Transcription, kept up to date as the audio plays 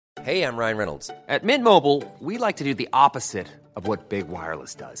Hey, I'm Ryan Reynolds. At Mint Mobile, we like to do the opposite of what Big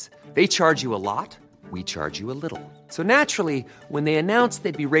Wireless does. They charge you a lot, we charge you a little. So naturally, when they announced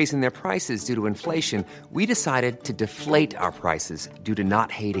they'd be raising their prices due to inflation, we decided to deflate our prices due to not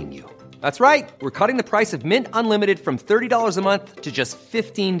hating you. That's right. We're cutting the price of Mint Unlimited from $30 a month to just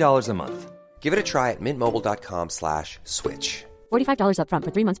 $15 a month. Give it a try at mintmobile.com/switch. $45 up front for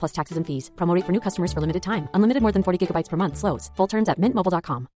 3 months plus taxes and fees. Promo rate for new customers for limited time. Unlimited more than 40 gigabytes per month. Slows full terms at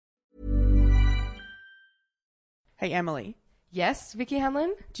mintmobile.com. Hey, Emily, Yes, Vicky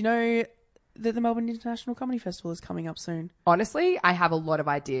Hanlon? do you know that the Melbourne International Comedy Festival is coming up soon? Honestly, I have a lot of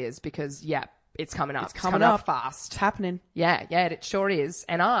ideas because, it's coming up. It's coming up up fast. It's happening. Yeah, it sure is.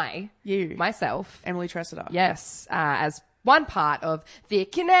 And myself, Emily Tressida. yes, as one part of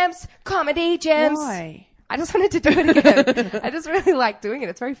Vicky and Em's Comedy Gems. Why? I just wanted to do it again. I just really like doing it.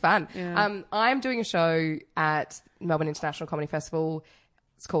 It's very fun. Yeah. I'm doing a show at Melbourne International Comedy Festival.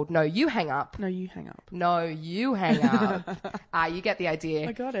 It's called No You Hang Up. No, you hang up. No, you hang up. You get the idea.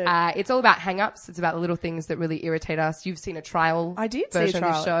 I got it. It's all about hang-ups. It's about the little things that really irritate us. You've seen a trial I did see a version of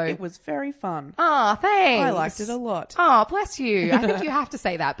trial. the show. It was very fun. Oh, thanks. I liked it a lot. Oh, bless you. I think you have to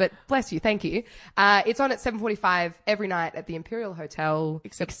say that, but bless you. Thank you. It's on at 7:45 every night at the Imperial Hotel.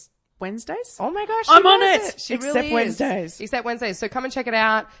 Except Wednesdays? Oh my gosh, I'm she on knows it. She Except really is. Wednesdays. Except Wednesdays. So come and check it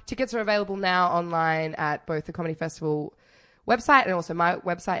out. Tickets are available now online at both the Comedy Festival website and also my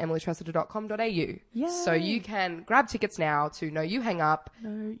website, emilytressida.com.au. Yay. So you can grab tickets now to No You Hang Up.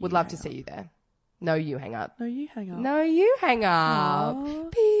 Would love to see you there. No You Hang Up. No, you hang up. No You Hang Up. Aw.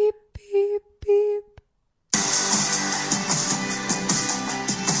 Beep, beep, beep.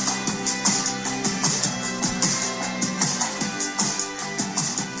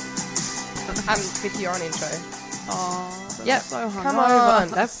 Vicky, you're on intro. Oh, Yep. so Come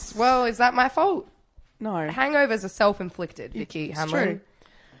hungover. on. Is that my fault? No. Hangovers are self-inflicted, Vicky It's Hanlon. true.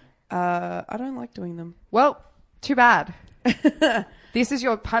 I don't like doing them. Well, too bad. This is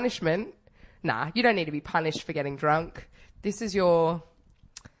your punishment. Nah, you don't need to be punished for getting drunk. This is your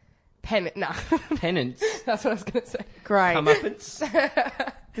Nah. Penance. That's what I was going to say. Great.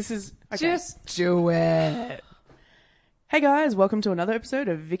 Comeuppance. This is... Okay. Just do it. Hey guys, welcome to another episode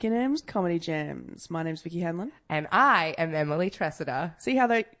of Vic and Em's Comedy Gems. My name's Vicky Hanlon. And I am Emily Tressida. See how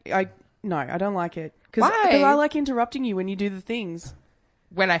they... No, I don't like it. Why? Because I like interrupting you when you do the things.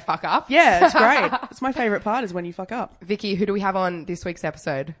 When I fuck up. Yeah, it's great. It's my favourite part is when you fuck up. Vicky, who do we have on this week's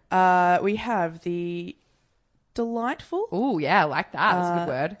episode? We have the delightful... Ooh, yeah, I like that. That's a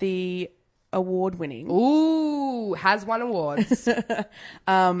good word. The award-winning... Ooh, has won awards.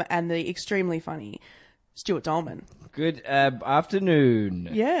 and the extremely funny Stuart Dolman. Good afternoon.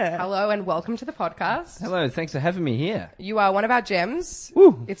 Yeah. Hello and welcome to the podcast. Hello, thanks for having me here. You are one of our gems.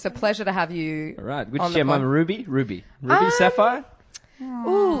 Woo. It's a pleasure to have you. All right, which on the gem? pod. I'm Ruby? Ruby Sapphire?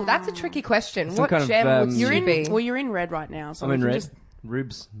 Ooh, that's a tricky question. Some What kind of, gem would You're you in... be? Well, you're in red right now. So I'm we in can red. just-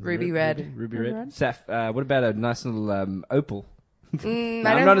 Rubes. Ruby red. Ruby Ruby red. red. What about a nice little opal? I I'm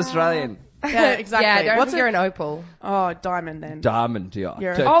don't- not Australian. Yeah, exactly. Yeah, I don't What's think you're an opal. Oh, diamond then. Diamond, yeah.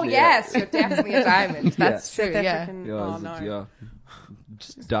 You're- Totally, Oh, yeah. yes, you're definitely a diamond. That's true, South yeah. African... Yeah, Oh, is it? no. Yeah.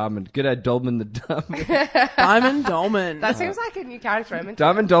 Just Diamond. Good old Dolman the Diamond. Diamond Dolman. That seems like a new character. I'm into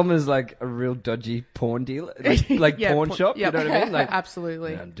Diamond Dolman is like a real dodgy porn dealer. Like Yeah, pawn shop, yep. you know what I mean? Like,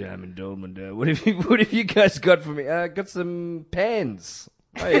 Absolutely. Diamond Dolman, what have you guys got for me? Got some pans.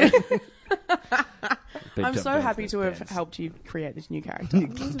 Oh, yeah. Big I'm top so pans, happy those to have pans. helped you create this new character.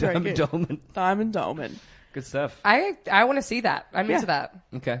 This is very Diamond good. Dolman. Diamond Dolman. Good stuff. I want to see that. I'm into that.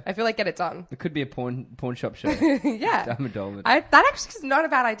 Okay. I feel like get it done. It could be a pawn shop show. Yeah. Diamond Dolman. That actually is not a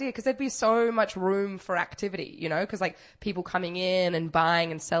bad idea because there'd be so much room for activity, you know, because like people coming in and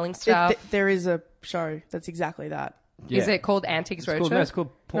buying and selling stuff. There is a show that's exactly that. Is Yeah. it called Antiques It's called, Roadshow? no, it's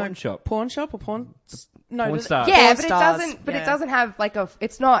called Pawn No, Shop. Pawn shop or pawn... No, Pawn does it- Stars. Yeah, Pawn but Stars. it doesn't have like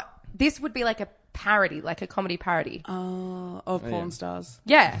it's not, this would be like a parody, like a comedy parody. of Pawn Stars.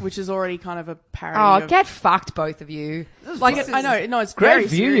 Yeah. Which is already kind of a parody Oh, of... get fucked, both of you. Like, I know, no, it's very Great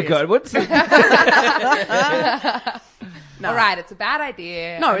view you serious. got. What's it? All right, it's a bad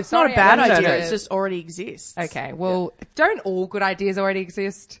idea. No, I'm it's not a sorry, bad I'm idea. into It's it. just already exists. Okay, well, don't all good ideas already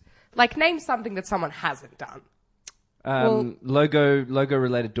exist? Like, name something that someone hasn't done. Logo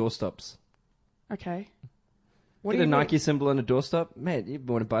related doorstops. Okay. What Get do a you Nike symbol on a doorstop. Man, you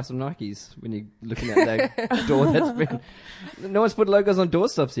want to buy some Nikes when you're looking at that door that's been... No one's put logos on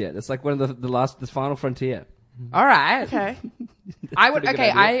doorstops yet. It's like one of the final frontier. All right. Okay. I would. Pretty good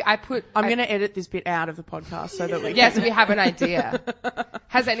Okay, idea. I put. I'm going to edit this bit out of the podcast so that we Yes, we have an idea.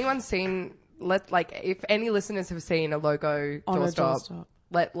 Has anyone seen? If any listeners have seen a logo On a doorstop,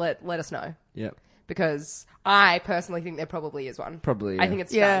 doorstop. let us know. Yep. because I personally think there probably is one. Probably, I yeah. think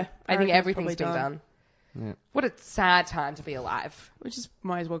it's Yeah, done. I I think reckon it's everything's been probably done. Yeah. What a sad time to be alive. We just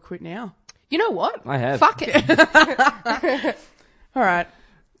might as well quit now. You know what? I have. Fuck it. All right.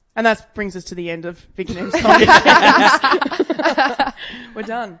 And that brings us to the end of Vic and M's Comedy Jams. We're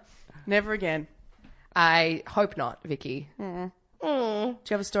done. Never again. I hope not, Vicky. Do you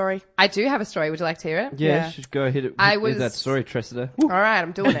have a story? I do have a story. Would you like to hear it? Yeah, Yeah. should go hit it. I with that was- story, Tressida. All right,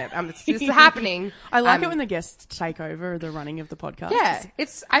 I'm doing it. This is happening. I like it when the guests take over the running of the podcast. Yeah,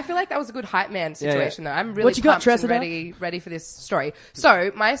 I feel like that was a good hype man situation though. I'm really What you got, pumped and Tressida? ready for this story.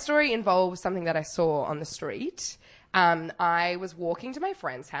 So my story involves something that I saw on the street. I was walking to my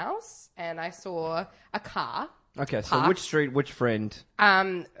friend's house and I saw a car. Okay, so Park. which street, which friend?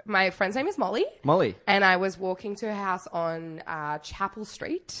 My friend's name is Molly. Molly. And I was walking to her house on Chapel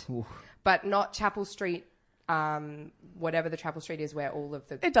Street, but not Chapel Street, whatever the Chapel Street is where all of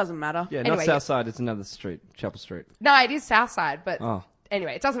the... It doesn't matter. Yeah, Anyway, not Southside, it's another street, Chapel Street. No, it is Southside, but Oh.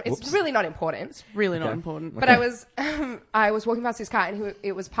 anyway, it's really not important. Really not important. But I was walking past this car and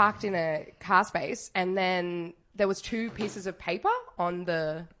it was parked in a car space, and then there was 2 pieces of paper on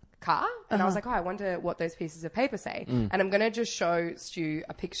the car, and I was like, oh, I wonder what those pieces of paper say. And I'm going to just show Stu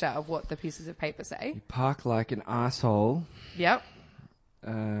a picture of what the pieces of paper say. Park like an asshole. Yep.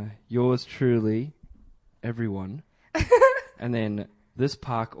 Yours truly, everyone. And then this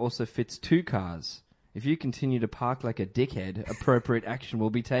park also fits 2 cars. If you continue to park like a dickhead, appropriate action will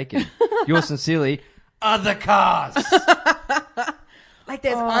be taken. Yours sincerely, other cars. Like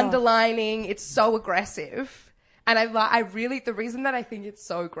there's underlining. It's so aggressive. And the reason that I think it's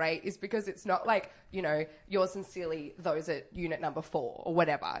so great is because it's not like, yours sincerely, those at unit number 4 or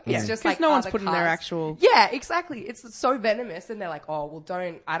whatever. It's just 'Cause like no one's other putting their cars. actual... Yeah, exactly. It's so venomous, and they're like, "Oh, well,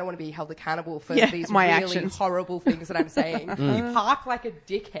 I don't want to be held accountable for these my really actions. horrible things that I'm saying." You park like a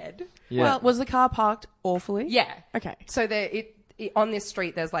dickhead. Yeah. Well, was the car parked awfully? Yeah. Okay. So on this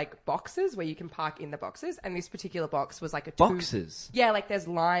street, there's like boxes where you can park in the boxes, and this particular box was like a Boxes? Yeah, like there's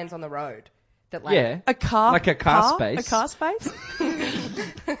lines on the road that like Yeah. A car? Like a car space? A car space?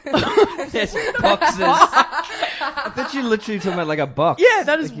 Yes, boxes. I thought you literally talking about like a box. Yeah,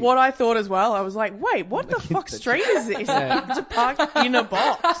 that is what I thought as well. I was like, wait, what the fuck street is this? To park in a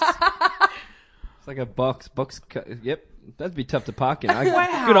box. It's like a box. Yep. That'd be tough to park in.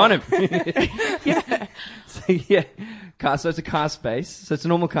 Wow. Good on him. Yeah. So, yeah. So it's a car space. So it's a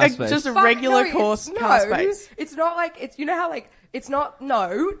normal car space. Just a Fuck, regular no, course it's- car no, space. It's not like how like it's not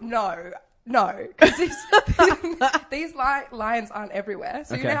no. Because these lines aren't everywhere.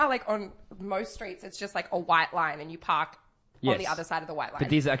 So you Okay. know how like on most streets it's just like a white line and you park on the Yes. other side of the white line. But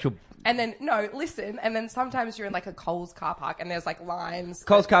these are actual... And then listen. And then sometimes you're in like a Coles car park and there's like lines.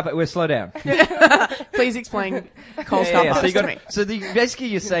 Coles car park. We'll slow down. Please explain Coles car So, parks to me. basically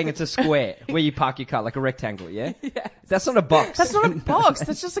you're saying it's a square where you park your car, like a rectangle, yeah? Yeah. That's not a box. That's not a box.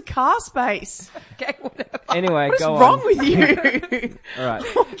 That's just a car space. Okay, whatever. Anyway, What's go wrong on. with you? All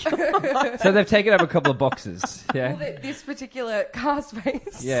right. So they've taken up a couple of boxes, yeah? Well, this particular car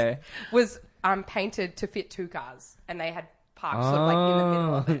space Yeah. was painted to fit 2 cars, and they had parked sort of like in the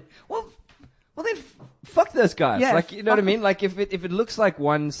middle of it. Well then, fuck those guys. Yeah, Like, you know what I mean? Like, if it looks like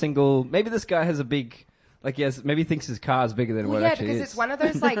one single... Maybe this guy has a big... Like, maybe he thinks his car is bigger than what it Yeah, actually because is. it's one of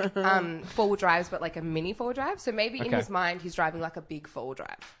those like 4-wheel drives, but like a mini 4-wheel drive. So maybe in Okay. his mind he's driving like a big 4-wheel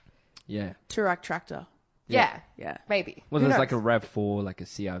drive. Yeah. Touareg tractor. Yeah, Yeah. maybe. Well, Who there's knows? like a RAV4, like a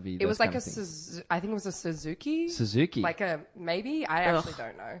CRV. It those was like kind a of things. I think it was a Suzuki. Suzuki. Like a maybe. I actually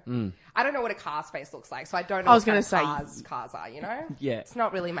don't know. I don't know what a car space looks like, so I don't know. I was going to say- cars are. You know. Yeah. It's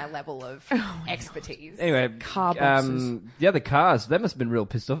not really my level of expertise. Anyway, Car boxes. the other cars, they must have been real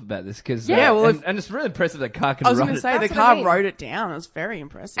pissed off about this because Yeah, well, and it's really impressive that car can I was run going to it. say, the That's what car I mean. wrote it down. It was very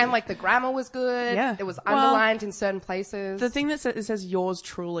impressive. And like the grammar was good. Yeah. It was Well, underlined in certain places. the thing that it says yours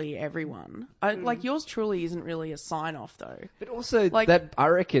truly, everyone. Like yours truly isn't really a sign off though. But also, like- that I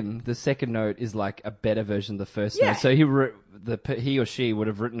reckon the second note is like a better version of the first Yeah. note. So he or she would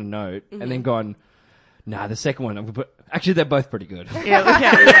have written a note and then gone, "Nah, the second one I'm gonna put." Actually, they're both pretty good. Yeah,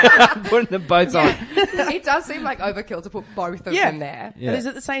 yeah. I'm putting them both on. It does seem like overkill to put both of Yeah. them there. Yeah. But is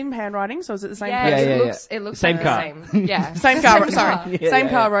it the same handwriting? So is it the same Yeah, person? Yeah, it looks Same like car. the same. Yeah, Same car. Same Sorry, car. Yeah, same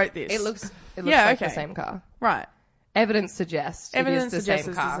yeah, car yeah. wrote this. It looks Yeah, like okay. the same car. right. Evidence suggests Evidence it is the suggests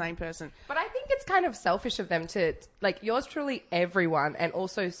same it's car. the same person. But I think it's kind of selfish of them to, like, yours truly everyone and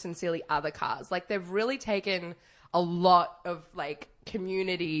also sincerely other cars. Like, they've really taken a lot of, like,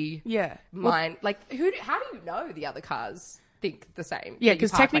 community Yeah. mind. Like, how do you know the other cars think the same? Yeah, That you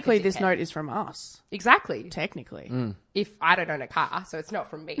because park like a technically this dickhead? note is from us. Exactly. Technically. If I don't own a car, so it's not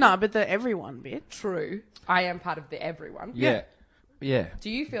from me. No, but the everyone bit. True. I am part of the everyone. Yeah. Yeah. Do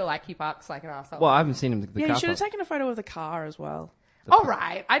you feel like he parks like an arsehole? Well, I haven't seen him. The Yeah, car you should have park. taken a photo of the car as well. All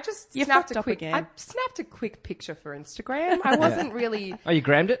right. I just You snapped fucked a up quick. again. I snapped a quick picture for Instagram. I wasn't really. Oh, you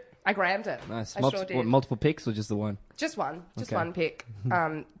grammed it? I grammed it. Nice. I sure did. What, multiple pics or just the one? Just one. Just Okay. one pic.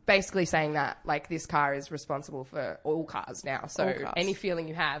 Basically saying that, like, this car is responsible for all cars now. So All cars. any feeling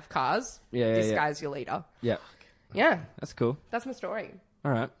you have, cars, Yeah, this yeah. guy's your leader. Yeah. Yeah. That's cool. That's my story.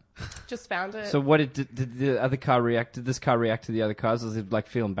 All right. Just found it. So what did the other car react? Did this car react to the other cars? Does it like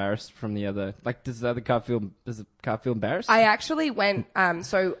feel embarrassed from the other? Like, does the car feel embarrassed? I actually went,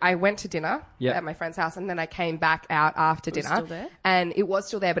 so I went to dinner Yeah. at my friend's house, and then I came back out after dinner. still there? And it was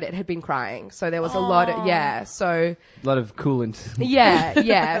still there, but it had been crying. So there was a lot of, so A lot of coolant.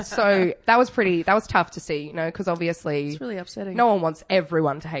 yeah. So that was tough to see, you know, because obviously It's really upsetting. no one wants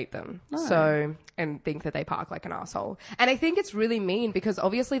everyone to hate them. So, and think that they park like an asshole. And I think it's really mean because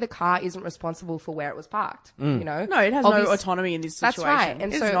obviously the car isn't responsible for where it was parked, you know? No, it has no autonomy in this That's situation. right,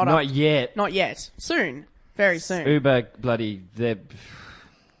 and It's so- not, Not yet. not yet. Soon. Very soon. Uber bloody they're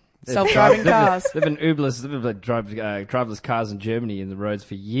Self-driving cars. They've been Uberless, they've been like driverless cars in Germany in the roads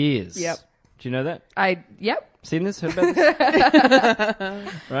for years. Yep. Do you know that? Yep. Seen this? Heard about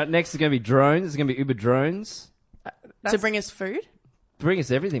this? Right. Next is going to be drones. It's going to be Uber drones. To bring us food? Bring us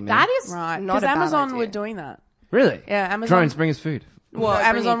everything, man. That is Right. not Because a bad Amazon idea. were doing that. Really? Yeah, Amazon. Drones bring us food. Well, No,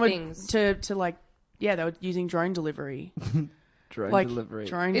 Amazon bringing would things. to like, yeah, they were using drone delivery. Drone Like delivery.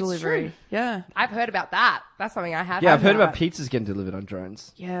 drone It's delivery. true. Yeah. I've heard about that. That's something I have. Yeah, I've heard about that. pizzas getting delivered on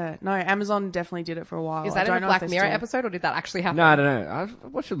drones. Yeah. No, Amazon definitely did it for a while. Is I that in don't a know Black if they Mirror still- episode, or did that actually happen? No, I don't know. I've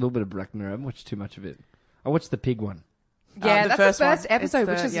watched a little bit of Black Mirror. I haven't watched too much of it. I watched the pig one. Yeah, the that's first the one. first episode,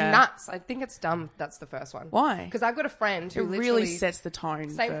 It's which is yeah. nuts. I think it's dumb. That's the first one. Why? Because I've got a friend who It literally really sets the tone.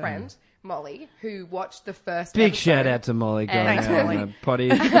 same for- friend, Molly, who watched the first. Big episode. shout out to Molly going Thanks, out Molly. on a potty.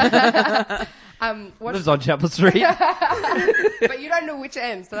 Watched, Lives on Chapel Street. but you don't know which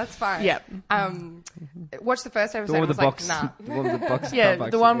end, so that's fine. Yep. Watched the first episode. The one and with was the box. like, nah, The one with the box. Yeah, car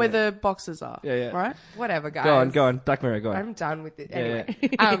box, the one yeah. where the boxes are. Yeah, yeah. Right? whatever, guys. Go on. Black Mirror, go on. I'm done with it. Yeah,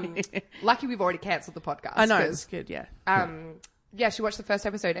 Anyway, lucky we've already cancelled the podcast. I know, 'cause, it's good, yeah. yeah, she watched the first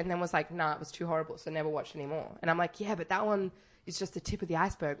episode and then was like, nah, it was too horrible, so never watched anymore. And I'm like, yeah, but that one is just the tip of the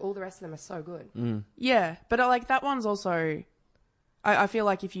iceberg. All the rest of them are so good. Yeah, but like that one's also. I feel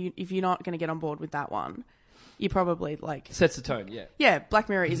like if you're not going to get on board with that one, you probably like. Sets the tone, yeah. Yeah, Black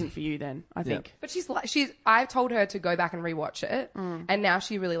Mirror isn't for you then. I think. But I've told her to go back and rewatch it, and now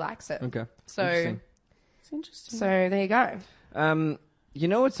she really likes it. Okay. So, Interesting. It's interesting. so there you go. You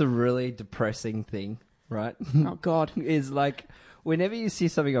know what's a really depressing thing, right? Oh God. Is like whenever you see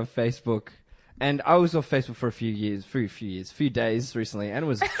something on Facebook, and I was off Facebook for a few days recently, and it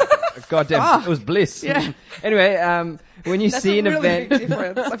was goddamn, it was bliss. Yeah. Anyway, when you That's see a an really event, big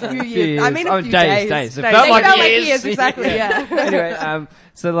difference. A few few years. I mean, a oh, few days. It Days. felt They like felt like years. years, exactly, yeah. Anyway,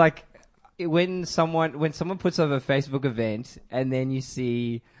 so like when someone puts up a Facebook event and then you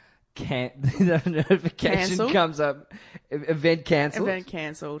see the notification Cancel? comes up, event cancelled. Event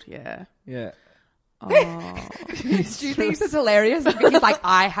cancelled. Yeah. Yeah. Oh. Stu thinks it's hilarious. He's like,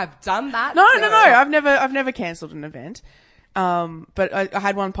 I have done that. No. girl." I've never cancelled an event. But I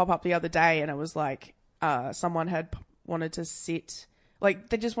had one pop up the other day, and it was like someone had wanted to sit, like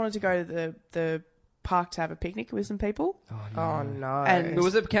they just wanted to go to the park to have a picnic with some people. Oh no. And But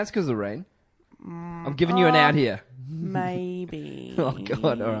was it cancelled because of the rain? I'm giving you an out here. Maybe. Oh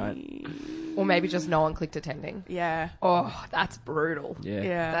God! All right. Or maybe just no one clicked attending. Yeah. Oh, that's brutal. Yeah.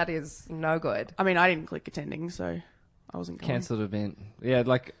 Yeah. That is no good. I mean, I didn't click attending, so I wasn't going. Cancelled event. Yeah,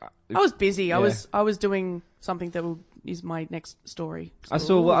 like I was busy. Yeah. I was doing something that is my next story. I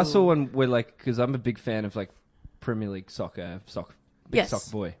saw one where like because I'm a big fan of like Premier League soccer, big Yes.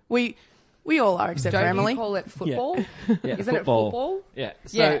 soccer boy. We all are, except for Don't Emily. you call it football? Yeah, Isn't it football? Yeah.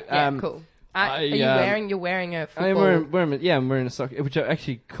 So, Yeah, cool. Are you um, wearing a I'm football? wearing a soccer, which I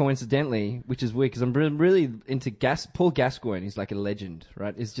actually coincidentally, which is weird because I'm really into Paul Gascoigne. He's like a legend,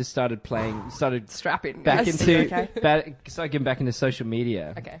 right? He's just started Strap in. back guys. into Okay. started getting back into social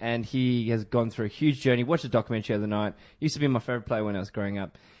media. Okay. And he has gone through a huge journey. Watched a documentary the other night. Used to be my favorite player when I was growing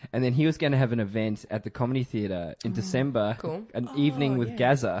up. And then he was going to have an event at the Comedy Theatre in December. Cool. An evening with yeah.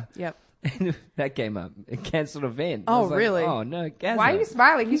 Gaza. Yep. And that came up. A cancelled event. Oh, I was like, really? Oh no, Gaza. Why are you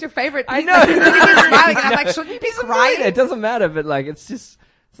smiling? He's your favorite. I He's know. like, he's sitting here smiling, and I'm like, shouldn't you be Doesn't crying? matter. It doesn't matter, but like it's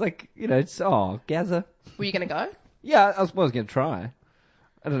like Gaza. Were you gonna go? Yeah, I was going to try.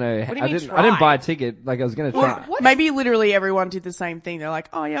 I don't know. What do you I mean didn't. I didn't try? buy a ticket. Like I was going to try. What? Maybe literally everyone did the same thing. They're like,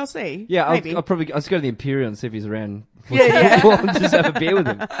 oh yeah, I'll see. Yeah, maybe. I'll just go to the Imperial and see if he's around. Yeah. And just have a beer with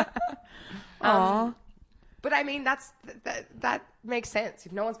him. Aw. But I mean, that makes sense.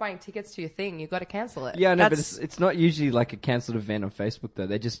 If no one's buying tickets to your thing, you've got to cancel it. Yeah, no, but That's- it's not usually like a cancelled event on Facebook though.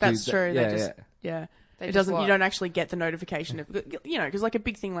 They just That's do true. Yeah, They just, yeah. They It just doesn't. what? You don't actually get the notification of, because like a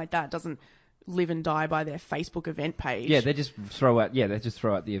big thing like that doesn't live and die by their Facebook event page. Yeah, they just throw out the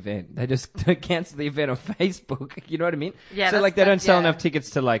event. They just cancel the event on Facebook. You know what I mean? Yeah, So that's- like they don't sell yeah. enough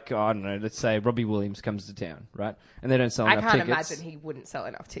tickets to like, I don't know, let's say Robbie Williams comes to town, right? And they don't sell I enough can't tickets. imagine he wouldn't sell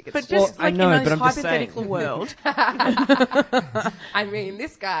enough tickets. But Well, just I like know, in but this I'm just saying. hypothetical world, I mean,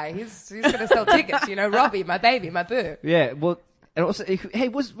 this guy, he's going to sell tickets. You know, Robbie, my baby, my boo. Yeah, well, and also, hey,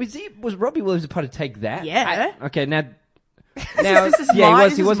 was Robbie Williams a part of Take That? yeah. Okay, now, This is yeah, my- he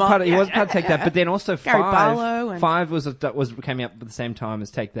this was is my- part of yeah, Take That, but then also Gary Barlow and- Five was came out at the same time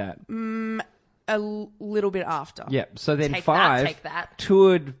as Take That. a little bit after. Yeah, so then Take Five Take That.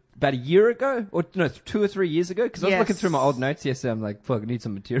 toured about a year ago, or no, 2 or 3 years ago, because I was Yes. looking through my old notes yesterday. I'm like, fuck, I need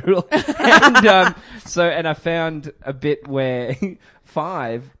some material. and and I found a bit where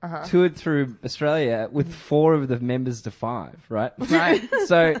Five toured through Australia with 4 of the members to Five, right? Right.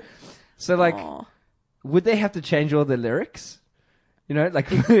 So like, Aw. would they have to change all the lyrics? You know, like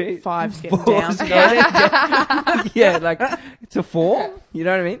Five's getting Four's down. going- yeah, like to 4. You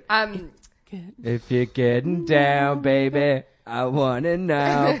know what I mean? If you're getting down, baby, I wanna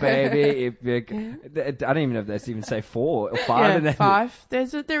know, baby. If you, I don't even know if they even say 4 or 5. in Yeah, that. Five. They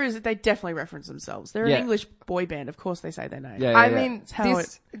definitely reference themselves. They're Yeah. an English boy band. Of course, they say their name. Yeah, I yeah. mean, how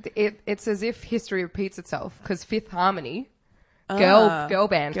it's as if history repeats itself because Fifth Harmony, girl band, girl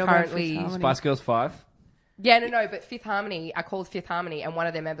band currently. Fifth Harmony. Spice Girls 5. Yeah, no, but Fifth Harmony, I called Fifth Harmony, and one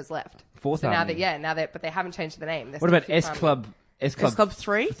of their members left. Fourth so Harmony. but they haven't changed the name. They're What still about Fifth S Harmony. Club? S S Club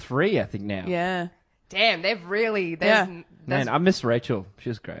 3? 3, I think now. Yeah. Damn, they've really. Yeah. Man, I miss Rachel. She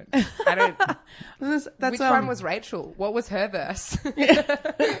was great. I don't. That's Which one was Rachel? What was her verse?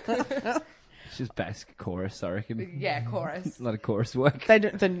 She's basic chorus, I reckon. Yeah, chorus. A lot of chorus work. They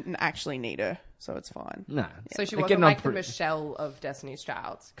didn't actually need her, so it's fine. No. So she They're wasn't getting on like the pre- Michelle of Destiny's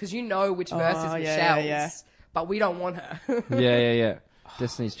Child. Because you know which verse is yeah, Michelle's, yeah. but we don't want her. Yeah.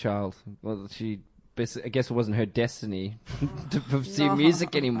 Destiny's Child. Well, I guess it wasn't her destiny to pursue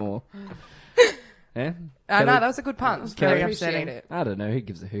music anymore. Yeah? No, that was a good pun. I very appreciate upsetting. it. I don't know. Who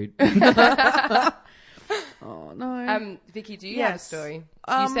gives a hoot? Oh no. Vicky, do you have a Yes. story?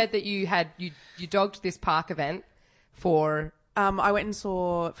 You said that you dogged this park event for... I went and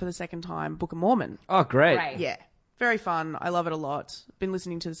saw for the second time Book of Mormon. Oh, great. Right. Yeah, very fun. I love it a lot. Been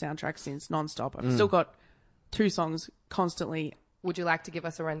listening to the soundtrack since nonstop. Mm. I've still got 2 songs constantly. Would you like to give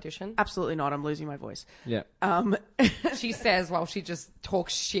us a rendition? Absolutely not. I'm losing my voice. Yeah. She says while she just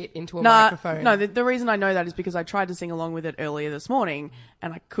talks shit into a Nah, microphone. no, the reason I know that is because I tried to sing along with it earlier this morning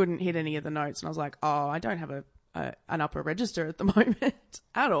and I couldn't hit any of the notes. And I was like, oh, I don't have an upper register at the moment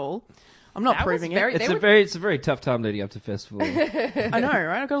at all. I'm not That was proving very- it. It's a very tough time leading up to festival. I know,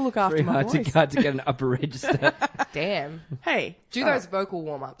 right? I've got to look after Very my hard voice. to get an upper register. Damn. Hey. Do shut those up. vocal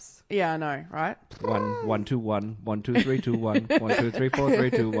warm-ups. Yeah, I know, right? 1 1 2 1 1 2 3 2 1 1 2 3 4 3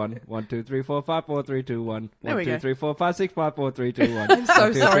 2 1 1 2 3 4 5 4 3 2 1 There 1 we 2 go. 3 4 5 6 5 4 3 2 1 I'm so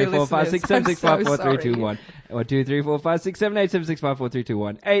 1 2 sorry, 3 4 5 6 7 6 5 4 3 2 1 1 2 3 4 5 6 7 8 7 6 5 4 3 2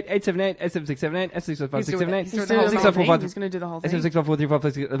 1 8 8 7 8 8 7 6 7 8 8 6 5 6 7 8 He's 6 doing the whole 5 4 5 He's going to do the whole 8 7 thing. 6 5 4 3 5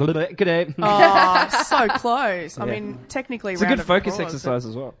 6 good day. Oh, so close. I Yeah. mean, technically, It's a round good of focus applause, exercise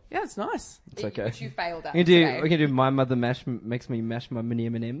as well. Yeah, it's nice. It's okay. Which you failed at We today. can do my mother makes me mash my mini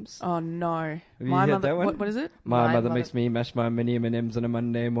M&Ms. Oh no, Have you my heard mother. that one? What is it? My My mother mother- makes me mash my mini M&Ms on a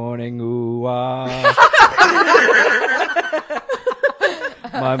Monday morning. Ooh ah.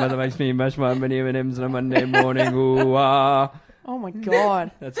 My mother makes me mash my mini M&Ms on a Monday morning. Ooh ah. Oh my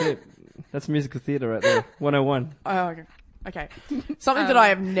god. That's it. That's musical theatre right there. 101. Oh, okay. Something that I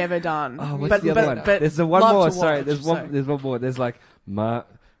have never done. Oh, what's the other one? But There's the one love more. to Sorry, watch, there's so. one. There's one more. There's like my.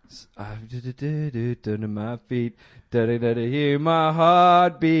 Under my feet, hear my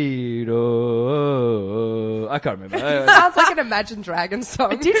heartbeat. Oh, I can't remember. Sounds like an Imagine Dragons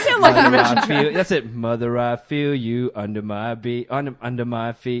song. It did sound like an Mother, Imagine I feel, Dragons. that's it. Mother, I feel you under my under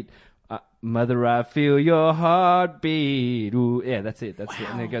my feet. Mother, I feel your heartbeat. Ooh, yeah, that's it. That's it.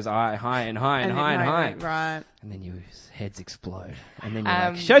 And then it goes high and high and And high then, and high. Right. And then your heads explode. And then you're like,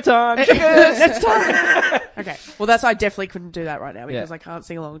 Um, showtime! Next time! Okay. Well, that's I definitely couldn't do that right now because Yeah. I can't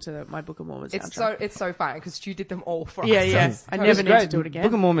sing along to my Book of Mormon soundtrack. It's so fun because Stu did them all for Yeah, us. yeah. It's I totally- never It's need to great. do it again.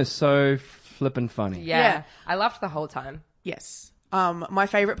 Book of Mormon is so flippin' funny. Yeah. I laughed the whole time. Yes. My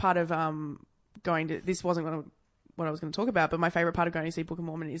favorite part of going to this wasn't what I was going to talk about, but my favorite part of going to see Book of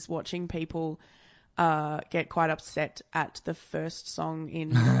Mormon is watching people get quite upset at the first song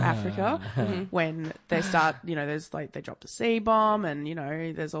in Africa when they start. You know, there's like they dropped a C bomb, and you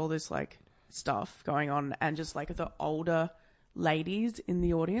know, there's all this like stuff going on, and just like the older ladies in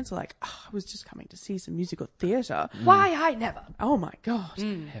the audience are like, I was just coming to see some musical theatre. Why I never. Oh my God.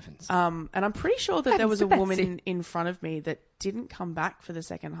 Heavens. And I'm pretty sure that there was a Betsy. woman in front of me that didn't come back for the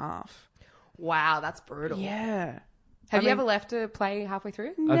second half. Wow, that's brutal. Yeah. Have you ever left a play halfway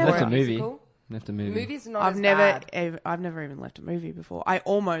through? I've left Or a movie. musical? Left a movie. Movies are not I've as never, bad. I've never even left a movie before. I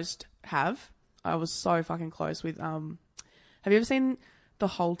almost have. I was so fucking close with, have you ever seen The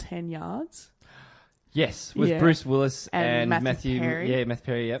Whole 10 Yards? Yes, with Yeah. Bruce Willis And and Matthew Perry. Yeah, Matthew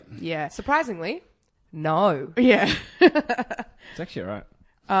Perry. Yep, Yeah. Surprisingly, no. Yeah. it's actually alright.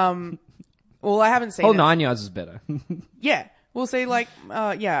 Well, I haven't seen Whole it. 9 yards is better. Yeah. We'll see, like,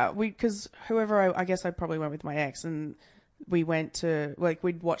 because whoever I guess I probably went with my ex, and we went to, like,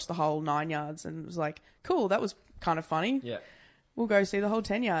 we'd watched the whole 9 yards, and it was like, cool, that was kind of funny. yeah. We'll go see the whole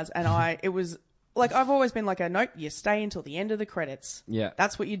 10 yards. And it was, like, I've always been like, nope, you stay until the end of the credits. Yeah.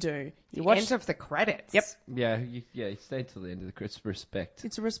 That's what you do. You The watch, end of the credits. Yep. Yeah, you stay till the end of the Christmas respect.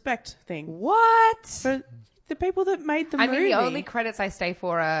 it's a respect thing. What? For the people that made the I movie. mean, the only credits I stay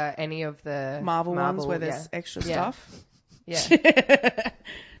for are any of the Marvel ones where yeah. there's extra Yeah. stuff. Yeah.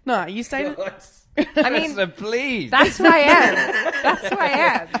 No, you stayed. I mean, So please. that's who I am. That's who I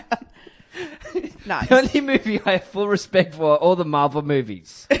am. No, the only movie I have full respect for are all the Marvel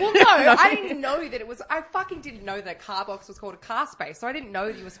movies. Well, no, I didn't know that it was. I fucking didn't know that car box was called a car space, so I didn't know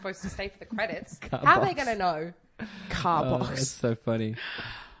that you were supposed to stay for the credits. How are they box. going to know? car Oh, box. that's so funny.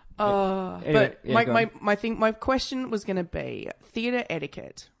 But Anyway, yeah, go on. my question was going to be theatre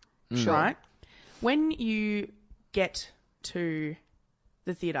etiquette, right? When you get to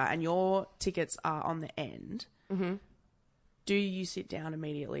the theatre and your tickets are on the end, do you sit down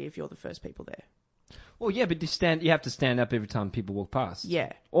immediately if you're the first people there? Well, yeah, but you have to stand up every time people walk past.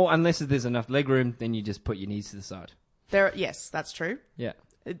 Yeah, Or unless there's enough leg room, then you just put your knees to the side. yes, that's true. Yeah.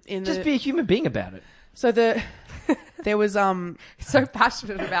 Just Be a human being about it. So there was So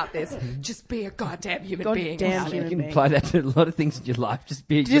passionate about this. Just be a goddamn human being. Goddamn about it. You human can being. apply that to a lot of things in your life. Just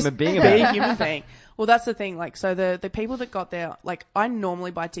be a Just human being be about a it. human being. Well, that's the thing. Like, so the people that got there, like, I normally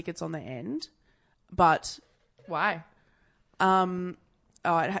buy tickets on the end, but Why?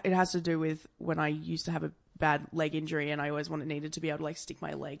 it has to do with when I used to have a bad leg injury, and I always needed to be able to like stick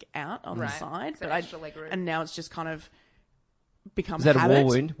my leg out on the Right. side, So but extra leg room. and now it's just kind of become Is that a war habit.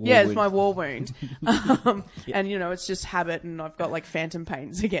 wound? War Yeah, it's wound. my war wound. And you know, it's just habit, and I've got like phantom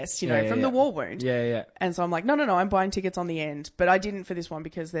pains, I guess, you know, Yeah, yeah, from yeah. the war wound. Yeah, yeah. And so I'm like, no, I'm buying tickets on the end. But I didn't for this one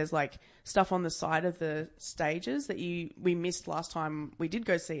because there's like stuff on the side of the stages that we missed last time we did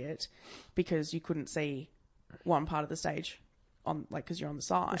go see it because you couldn't see one part of the stage on like because you're on the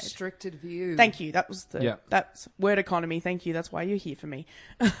side. Restricted view. Thank you. That was Yeah. that's word economy. Thank you. That's why you're here for me.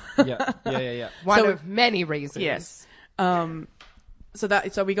 Yeah. One So- of many reasons. Yes.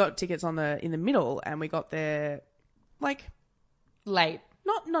 So we got tickets in the middle, and we got there like Late.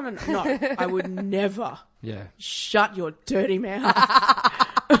 no. I would never Yeah. shut your dirty mouth.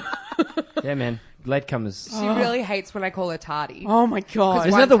 Yeah, man. Latecomers. She really hates when I call her tardy. Oh my god.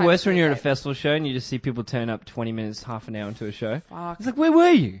 Isn't one that the time worst she when was you're at a late. festival show and you just see people turn up 20 minutes, half an hour into a show? Fuck. It's like, where were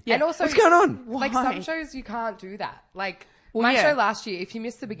you? And also, What's going on? Like Why? some shows, you can't do that. Like Well, my yeah. show last year, if you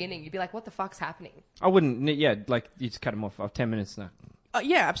missed the beginning, you'd be like, "What the fuck's happening?" I wouldn't. Yeah, like you just cut them off. 10 minutes now.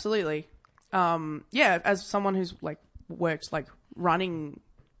 Yeah, absolutely. Yeah, as someone who's like worked like running.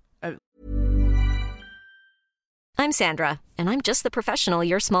 I'm Sandra, and I'm just the professional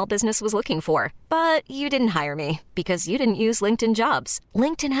your small business was looking for. But you didn't hire me because you didn't use LinkedIn Jobs.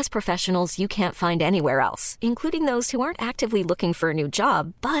 LinkedIn has professionals you can't find anywhere else, including those who aren't actively looking for a new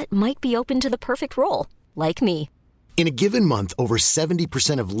job, but might be open to the perfect role, like me. In a given month, over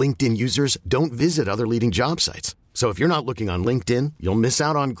 70% of LinkedIn users don't visit other leading job sites. So if you're not looking on LinkedIn, you'll miss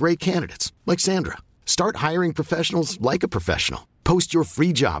out on great candidates like Sandra. Start hiring professionals like a professional. Post your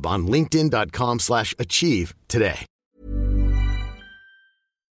free job on linkedin.com/achieve today.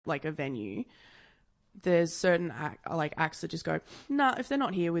 Like a venue, there's certain acts that just go, nah, if they're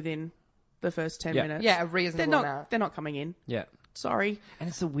not here within the first 10 Yeah. minutes, Yeah, a reasonable amount. they're not coming in. Yeah. Sorry. And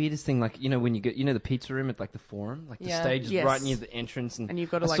it's the weirdest thing, like, you know, when you get, the pizza room at, like, the Forum? Like, the Yeah. stage is Yes. right near the entrance. And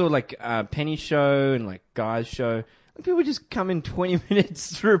you've got to, I saw, like, Penny's show and, like, Guy's show. And people just come in 20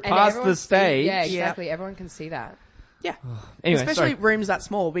 minutes through And past everyone the stage. Yeah, exactly. Everyone can see that. Yeah. Anyway, Especially sorry. rooms that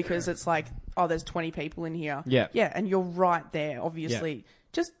small because it's like, oh, there's 20 people in here. Yeah. Yeah, and you're right there, obviously.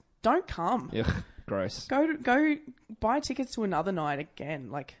 Just don't come. Ugh, gross. Go buy tickets to another night again.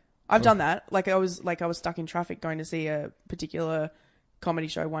 Like I've done that. Like I was stuck in traffic going to see a particular comedy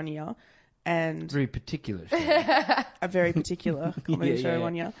show one year, and Very particular show. a very particular comedy Yeah, show yeah.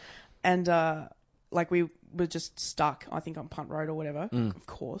 one year, and like we were just stuck. I think on Punt Road or whatever, of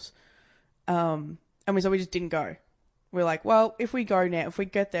course. And so we just didn't go. We're like, well, if we go now, if we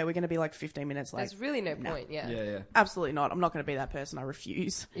get there, we're going to be like 15 minutes late. There's really no point. Yeah. Yeah. Absolutely not. I'm not going to be that person. I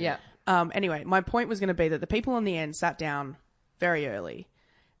refuse. Yeah. Anyway, my point was going to be that the people on the end sat down very early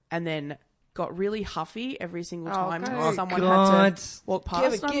and then got really huffy every single time someone had to walk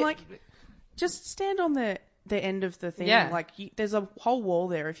past. And I'm like, just stand on the end of the thing. Yeah. Like, there's a whole wall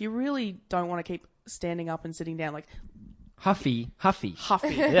there. If you really don't want to keep standing up and sitting down, like... Huffy.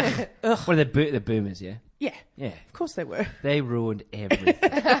 Yeah. What are they? The boomers, yeah? Yeah. Yeah. Of course they were. They ruined everything.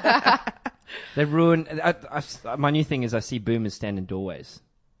 They ruined... my new thing is I see boomers stand in doorways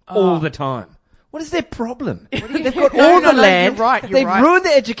all the time. What is their problem? They've got all the land. You're right. They've ruined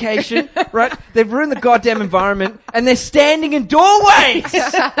their education, right? They've ruined the goddamn environment, and they're standing in doorways.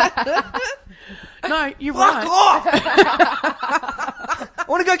 No, you're Fuck right. off! I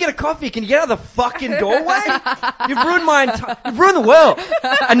want to go get a coffee. Can you get out of the fucking doorway? You've ruined the world,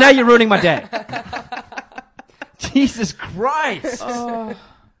 and now you're ruining my day. Jesus Christ!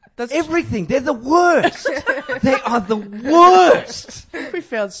 That's Everything. They're the worst. They are the worst. we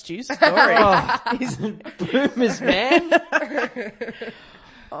found Stu's story. These boomers, man.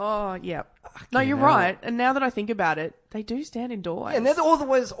 Oh, yeah. No, you're right. And now that I think about it, they do stand in doorways. And they're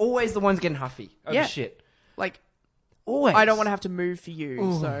always the ones getting huffy over shit. Like, Always. I don't want to have to move for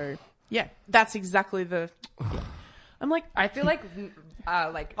you. So, yeah, that's exactly the... Yeah. I'm like... I feel like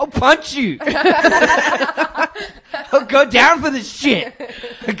I'll punch you. I'll go down for this shit.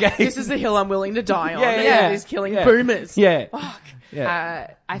 Okay. This is the hill I'm willing to die on. Yeah. It is killing boomers. Yeah. Fuck.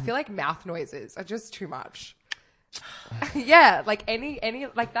 Yeah. I feel like mouth noises are just too much. Yeah, like any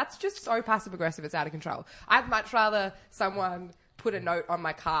like that's just so passive aggressive. It's out of control. I'd much rather someone put a note on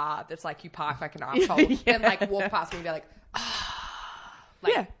my car that's like, you park like an asshole, than like walk past me and be like,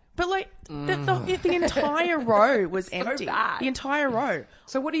 like, Yeah. But like, the entire row was empty. bad. The entire row.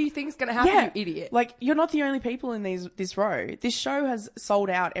 so what do you think's gonna happen, you idiot? Like, you're not the only people in this row. This show has sold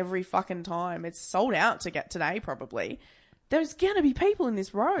out every fucking time. It's sold out to get today, probably. There's gonna be people in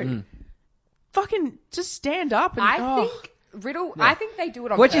this row. Fucking just stand up and... I think Riddle. I think they do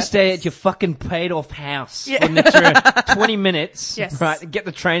it on Why'd you purpose. stay at your fucking paid off house for an extra 20 minutes? Yes. Right. Get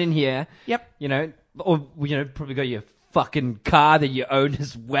the train in here. Yep. You know, or, probably got your fucking car that you own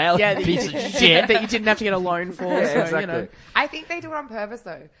as well. Yeah, you piece of shit. that you didn't have to get a loan for. Yeah, so, exactly. you know. I think they do it on purpose,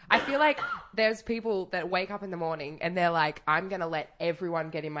 though. I feel like there's people that wake up in the morning and they're like, I'm going to let everyone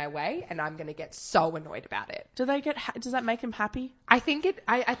get in my way and I'm going to get so annoyed about it. Do they get... Does that make them happy? I think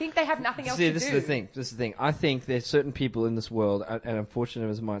they have nothing else to do. This is the thing. I think there's certain people in this world, and unfortunate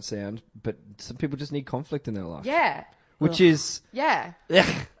as it might sound, but some people just need conflict in their life. Yeah. Which is... Yeah.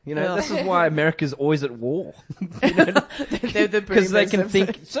 this is why America's always at war. They're the Because they can boomers.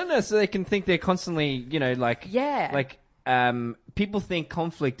 think... So they can think they're constantly, people think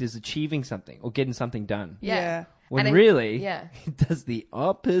conflict is achieving something or getting something done. Yeah. When And really, yeah. it does the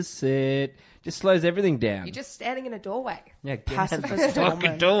opposite. Just slows everything down. You're just standing in a doorway. yeah, get Pacifist fucking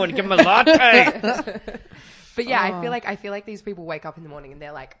woman. door and give them a latte. But yeah, I feel like these people wake up in the morning and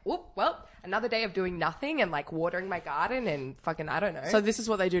they're like, "Whoop, well, another day of doing nothing and like watering my garden and fucking I don't know." So this is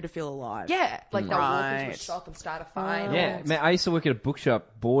what they do to feel alive. yeah, like they'll walk into a Right. shop and start a fight. Yeah, man, I used to work at a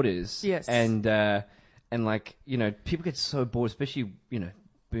bookshop, Borders. Yes. And like, people get so bored, especially,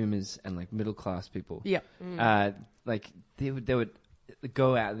 boomers and like middle class people. Yep. Like they would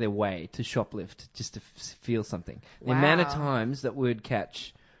go out their way to shoplift just to feel something. The amount of Wow. times that we'd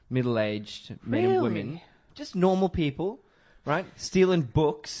catch middle-aged men and Really? women, just normal people, right, stealing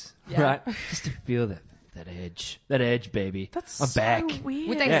books, Yeah. right, just to feel that edge, baby. That's I'm so back. weird.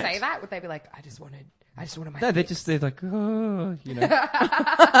 Would they Yeah. say that? Would they be like, I just wanted my No, they're like, oh, you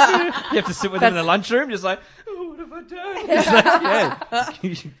have to sit with them in the lunchroom, just like, oh, what have I done? It's like, yeah,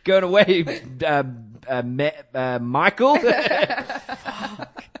 you should go away, Michael.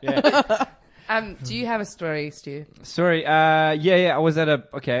 Yeah. Do you have a story, Stu? Sorry. Yeah.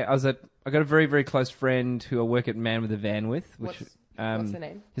 I got a very, very close friend who I work at Man with a Van with. Which, What's the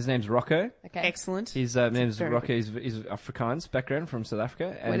name? His name's Rocco. Okay. Excellent. His name's very Rocco. He's Afrikaans background from South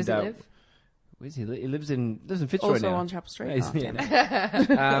Africa. Where does he live? Where does he live? He lives in Fitzroy Also now. on Chapel Street. Yeah, he's Oh, there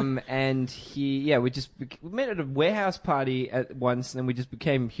damn now. And we met at a warehouse party at once, and then we just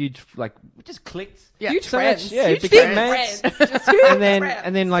became huge. Like, we just clicked. Yeah. Huge So friends. much, yeah, Huge became friends. mates. Just huge friends.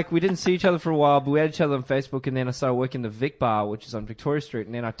 And then like we didn't see each other for a while, but we had each other on Facebook. And then I started working the Vic Bar, which is on Victoria Street.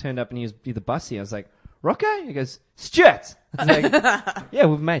 And then I turned up and he was the bussy. I was like, Rocco? He goes, Stuart. I was like, yeah,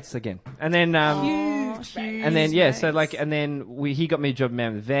 we're mates again. And then Huge and then mates. he got me a job at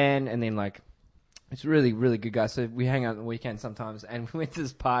Man with the Van, and then like it's really, really good guy. So we hang out on the weekend sometimes, and we went to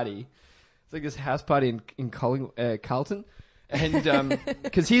this party. It's like this house party in Carlton, And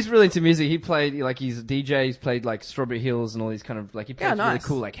because he's really into music, he played like he's a DJ. He's played like Strawberry Hills and all these kind of like he plays really nice.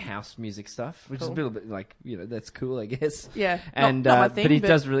 cool like house music stuff, which is a little bit like that's cool, I guess. Yeah, And not my thing, but he but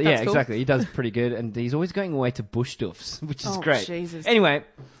does really that's cool. exactly. He does pretty good, and he's always going away to bush stuffs, which is Oh, great. Jesus. Anyway.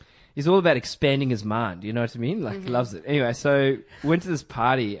 He's all about expanding his mind, you know what I mean? Like, he loves it. Anyway, so went to this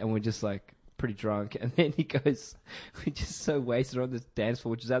party and we're just like pretty drunk. And then he goes, we're just so wasted on this dance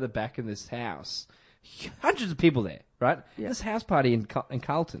floor, which is out the back of this house. Hundreds of people there, right? This house party in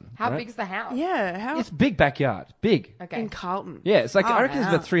Carlton. How right? big's the house? Yeah, how It's big backyard. Big. Okay. in Carlton? Yeah, it's like, Oh, I reckon there's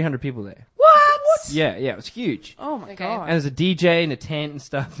wow. about 300 people there. What? Yeah, it was huge. Oh my Okay. god! And there's a DJ and a tent and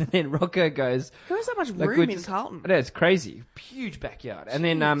stuff. And then Rocco goes, Who has that much like, room we're in just- Carlton? I know, it's crazy. Huge backyard. And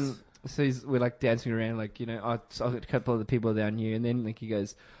then, so we're like dancing around, like, you know, so a couple of the people that I knew. And then, like, he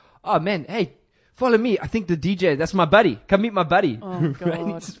goes, oh man, hey, follow me. I think the DJ, that's my buddy. Come meet my buddy. Oh, Right? And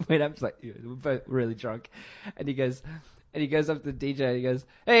he God. just went up, it's like, we're both really drunk. And he goes up to the DJ and he goes,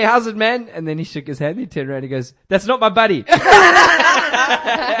 hey, how's it, man? And then he shook his hand. He turned around and he goes, that's not my buddy.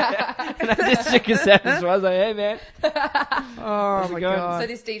 And I just shook his hand as well. I was like, hey, man. Oh my going? god! So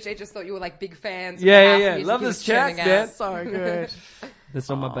this DJ just thought you were like big fans. Yeah, of yeah, house yeah. music Love he this was chat, churning man. out. So good. That's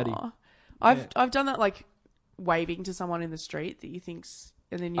not my buddy. Aw. I've done that like waving to someone in the street that you think's,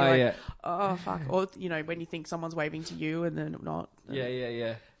 and then you're Oh, like, yeah. oh fuck, or you know when you think someone's waving to you and then not.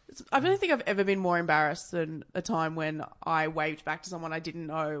 Yeah. I don't think I've ever been more embarrassed than a time when I waved back to someone I didn't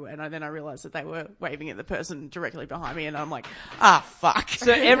know, and then I realized that they were waving at the person directly behind me, and I'm like, fuck.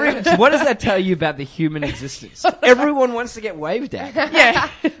 So what does that tell you about the human existence? Everyone wants to get waved at. Yeah.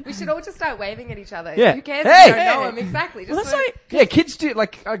 We should all just start waving at each other. Yeah. Who cares Hey! if you don't know them? Exactly. Just Well, that's so- like, Yeah, kids do.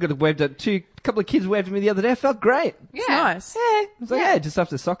 Like, I got waved at a couple of kids waved at me the other day. I felt great. it's yeah. nice. I was like, yeah, just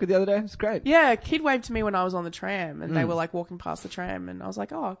after soccer the other day. It's great. Yeah, a kid waved to me when I was on the tram, and they were like walking past the tram, and I was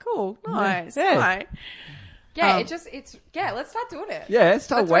like, "Oh, cool, nice, Yeah. hi." Yeah, Um, let's start doing it. Yeah,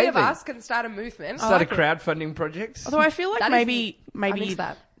 start The three waving. of us can start a movement. Start a crowdfunding project. Although I feel like That is- maybe I miss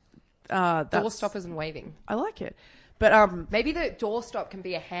that. Door that's, stoppers and waving. I like it, but Maybe the doorstop can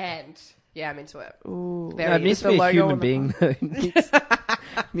be a hand. Yeah, I'm into it. ooh, Very No, it needs to the be a logo human on the being.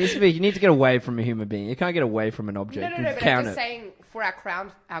 You need to get away from a human being. You can't get away from an object. No, You but I'm count just it. saying for our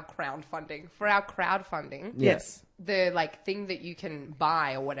crowdfunding, yes, the like thing that you can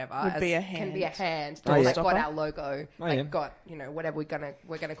buy or whatever Would be a can be a hand Oh, that's yeah. like got Stopper? our logo, like yeah. got whatever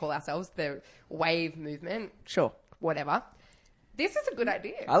we're gonna call ourselves, the wave movement, sure, whatever. This is a good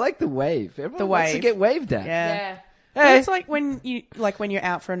idea. I like the wave. Everyone The wants to wave. get waved at. yeah. Yeah. But Hey. it's like when you're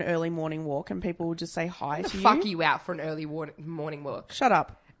out for an early morning walk and people will just say hi The to fuck you. you out for an early morning walk. Shut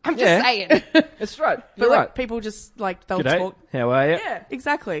up. I'm Yeah. just saying. That's right. But You're like right. people just like they'll G'day. talk. How are you? Yeah,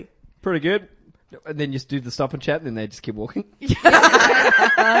 exactly. Pretty good. And then you just do the stop and chat, and then they just keep walking.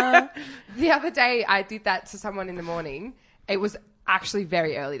 The other day, I did that to someone in the morning. It was actually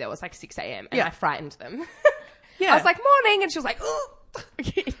very early. Though. It was like 6 a.m. and Yeah. I frightened them. Yeah, I was like, morning. And she was like, oh,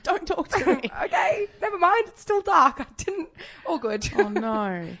 don't talk to me. okay, never mind. It's still dark. I didn't. All good. Oh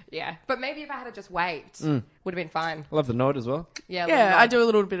no. Yeah. But maybe if I had just waved, would have been fine. I love the nod as well. Yeah. Yeah, I do a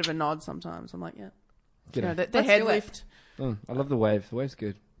little bit of a nod sometimes. I'm like, yeah. You know, the Let's head do it. lift. I love the wave. The wave's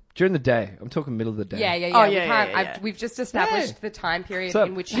good. During the day. I'm talking middle of the day. Yeah. Oh, We yeah, can't. yeah, yeah. We've just established Yeah. the time period So,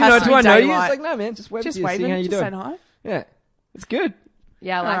 in which do I know to be you? daylight. It's like, no, man, just wave Just to you, see waving, how you just doing. saying hi. Yeah. It's good.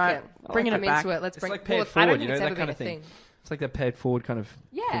 Yeah, I like Alright, it. bringing I'm it back. into it. Let's It's bring. like pay well, it I forward, don't think you know, it's that ever kind been of a thing. thing. It's like that pay it forward kind of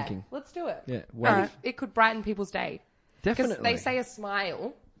Yeah. thinking. Let's do it. Yeah. I Wave. think it could brighten people's day. Because Definitely. they say a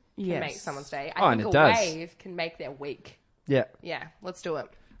smile can Yes. make someone's day. Oh, I and think it a does. wave can make their week. Yeah. Yeah, let's do it.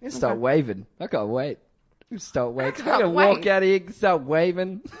 You start waving. I can't wait. You start waving. I'm can't going to walk wait. out of here, start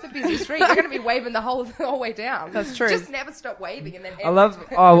waving. It's a busy street. You're going to be waving the whole way down. That's true. Just never stop waving and then.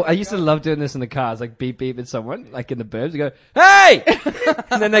 I used to love doing this in the cars, like beep beep at someone, like in the burbs. You go, hey!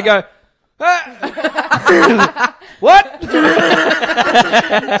 And then they go, ah! What?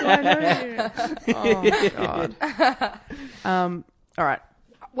 Oh god. All right.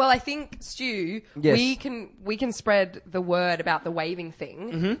 Well, I think Stu, Yes. we can spread the word about the waving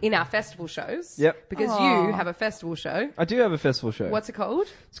thing in our festival shows. Yep. Because you have a festival show. I do have a festival show. What's it called?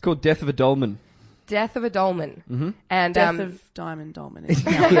 It's called Death of a Dolman. Death of a Dolman. Mm-hmm. And Death of Diamond Dolman. Is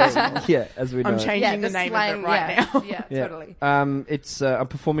Yeah, as we know. I'm it. changing the name of it right now. Yeah, Yeah. totally. It's I'm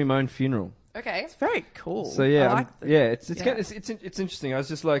performing my own funeral. Okay. It's very cool. So yeah, I like the, it's yeah. Kind of, it's interesting. I was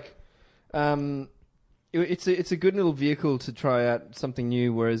just like, it's a good little vehicle to try out something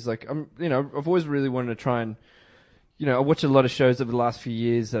new. Whereas like I've always really wanted to try and, I watch a lot of shows over the last few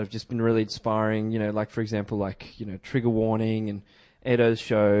years that have just been really inspiring. Like for example, like Trigger Warning and Edo's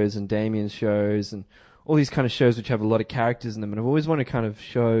shows and Damien's shows and all these kind of shows which have a lot of characters in them, and I've always wanted to kind of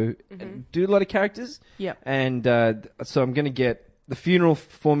show and do a lot of characters. Yeah. And so I'm going to get the funeral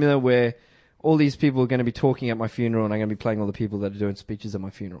formula where all these people are going to be talking at my funeral, and I'm going to be playing all the people that are doing speeches at my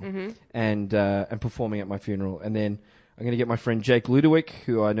funeral and performing at my funeral. And then I'm going to get my friend Jake Ludowick,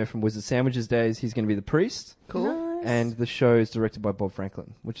 who I know from Wizard Sandwiches days. He's going to be the priest. Cool. Nice. And the show is directed by Bob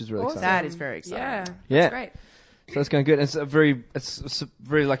Franklin, which is really Awesome. exciting. That is very exciting. Yeah. Yeah. That's great. So that's going good. And it's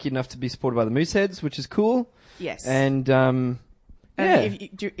very lucky enough to be supported by the Mooseheads, which is cool. Yes. And And yeah. if you,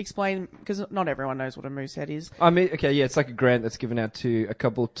 do you explain, because not everyone knows what a moosehead is. I mean, okay, yeah, it's like a grant that's given out to a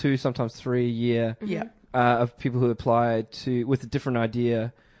couple, 2, sometimes 3 a year. Yeah. Of people who apply to with a different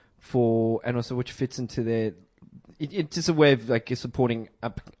idea for, and also which fits into their. It's just a way of like supporting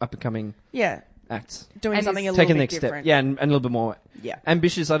up and coming Yeah. acts, Doing And something a it's little taking the bit next different. step, yeah, and a little bit more Yeah.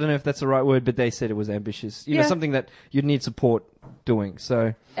 ambitious. I don't know if that's the right word, but they said it was ambitious. You know, Yeah. something that you'd need support doing.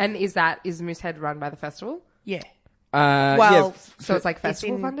 So, And is Moosehead run by the festival? Yeah. well, Well, So it's like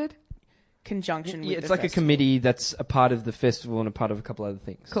festival in funded? conjunction with it's the like a festival. committee that's a part of the festival and a part of a couple other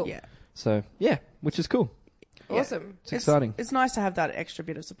things. Cool. Yeah. So yeah, which is cool. Awesome. It's exciting. It's nice to have that extra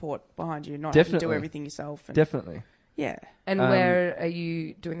bit of support behind you, not having to do Definitely. everything yourself. And, Definitely. yeah. And where are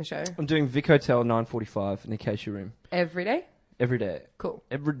you doing the show? I'm doing Vic Hotel 9:45 in the Acacia Room Every day? every day. Cool.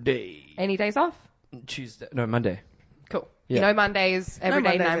 Every day. Any days off? Tuesday. No, Monday. Cool. Yeah. You know, Mondays, every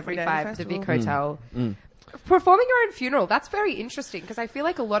day, Mondays, every day at 9:45 the to Vic festival. Hotel. Performing your own funeral, that's very interesting because I feel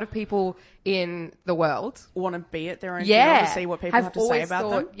like a lot of people in the world Want to be at their own funeral to see what people have to say always about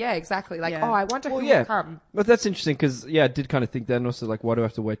thought, them. Yeah, exactly. Like, Yeah. oh, I wonder who Well, yeah. will come. But that's interesting because, yeah, I did kind of think that, and also, like, why do I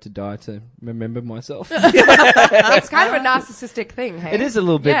have to wait to die to remember myself? It's kind of a narcissistic thing, hey? It is a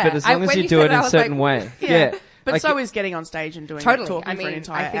little bit, Yeah. but as long as when you you do said it I in a was certain like, way. Yeah. But Like, so is getting on stage and doing Totally. talking I for an mean,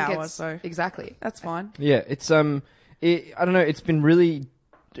 entire I think hour. it's So exactly. that's fine. Yeah, it's, I don't know, it's been really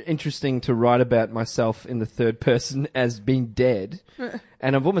interesting to write about myself in the third person as being dead.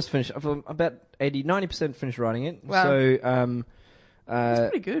 And I've almost finished, I've about 90% finished writing it. Wow. So, It's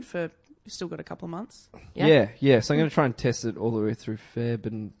pretty good for. You've still got a couple of months. Yeah. Yeah. So I'm going to try and test it all the way through Feb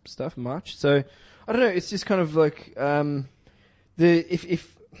and stuff, March. So I don't know. It's just kind of like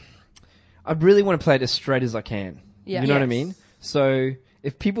if I really want to play it as straight as I can. Yeah. You know what I Yes. mean? So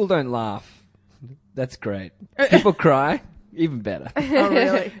if people don't laugh, that's great. People cry, even better. Oh,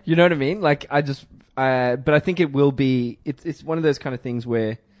 really? You know what I mean? Like but I think it will be. It's one of those kind of things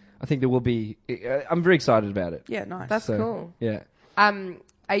where I think there will be. I'm very excited about it. Yeah, nice. That's So, cool. Yeah.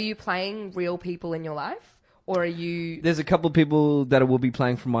 Are you playing real people in your life? Or are you... There's a couple of people that will be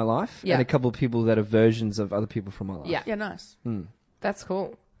playing from my life, Yeah. and a couple of people that are versions of other people from my life. Yeah. yeah, nice. That's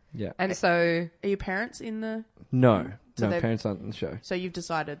cool. Yeah. And so... Are your parents in the? No, So no, they- parents aren't in the show. So you've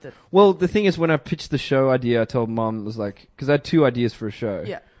decided that. Well, the thing is, when I pitched the show idea, I told Mum, it was like, because I had 2 ideas for a show.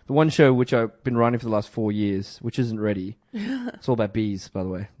 Yeah. The one show which I've been writing for the last 4 years, which isn't ready. It's all about bees, by the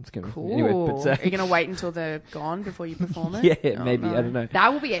way. It's gonna Cool. anyway. Are you going to wait until they're gone before you perform it? Yeah, Oh, maybe no. I don't know.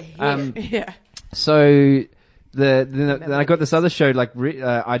 That will be a hit. Yeah. So then I got this other show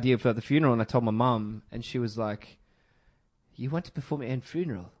idea for the funeral, and I told my mum, and she was like, "You want to perform at your own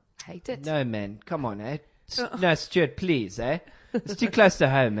funeral? Hate it. No, man, come on, eh? No, Stuart, please, eh? It's too close to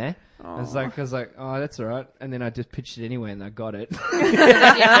home, eh?" I was like, oh, that's all right. And then I just pitched it anyway, and I got it.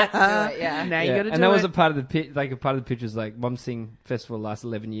 Yeah. Now you got to do and that was it. a part of the pitch. Like a part of the pitch was like, Mum sing festival lasts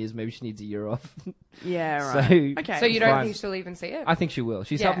 11 years. Maybe she needs a year off. Yeah, So- right. Okay. So you don't Fine. think she'll even see it? I think she will.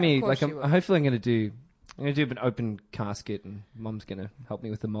 She's Yeah, helped me. of course Like, she will. hopefully, I'm going to do an open casket, and Mum's going to help me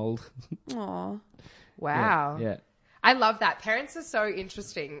with the mold. Aw. Wow. Yeah. I love that. Parents are so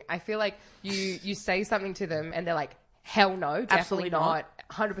interesting. I feel like you say something to them and they're like, hell no, definitely Absolutely not.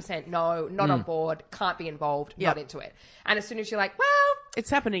 100% no, not on board, can't be involved, Yep. not into it. And as soon as you're like, well, It's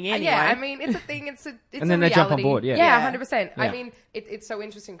happening anyway. yeah, I mean, it's a thing. It's And a then they jump on reality. board, yeah. Yeah, 100%. I Yeah. mean, it's so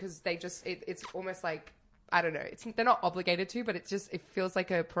interesting because they just, it's almost like, I don't know, they're not obligated to, but it feels like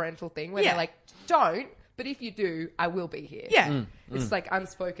a parental thing where Yeah. they're like, don't, but if you do, I will be here. Yeah. It's like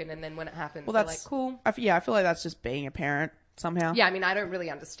unspoken, and then when it happens, Well, they're that's like, cool. I feel like that's just being a parent somehow. Yeah, I mean, I don't really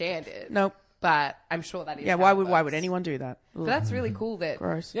understand it. Nope. But I'm sure that is. Yeah. how Why it would works. anyone do that? But that's really cool that.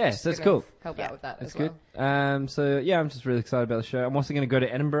 Gross. Yeah, she's so that's gonna cool. Help out with that. That's as good. well. So yeah, I'm just really excited about the show. I'm also going to go to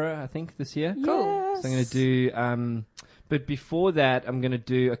Edinburgh, I think, this year. Cool. So I'm going to do. But before that, I'm going to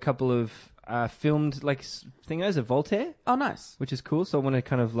do a couple of filmed thingos of Voltaire, Oh, nice. which is cool. So I want to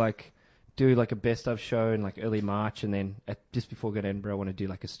kind of do like a best of show in early March, and then just before I go to Edinburgh, I want to do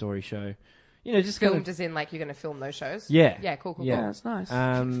like a story show. You know, just Filmed kind of, as in like you're going to film those shows. Yeah. Yeah. Cool. Cool. Yeah. Yeah, that's nice.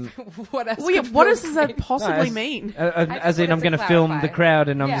 Cool. What else? well, yeah, could what film does that mean? possibly as- mean? as in, wanted I'm to going to film the clarify. crowd,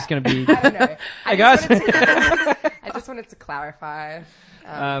 and I'm Yeah. just going to be. I don't know. Hey, guys. I just just wanted to clarify.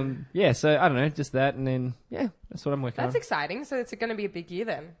 Yeah, so I don't know, just that, and then that's what I'm working That's on. exciting. So it's going to be a big year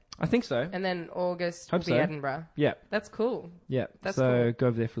then. I think so. And then August Hope will be so. Edinburgh. Yeah, That's cool. yeah. That's so cool. go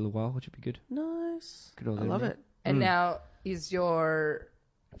over there for a little while, which would be good. Nice. Good old I love Edinburgh. it. And now is your...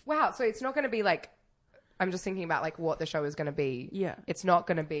 Wow, so it's not going to be like... I'm just thinking about like what the show is going to be. Yeah. It's not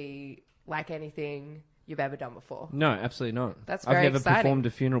going to be like anything you've ever done before. No, absolutely not. That's I've very never exciting. performed a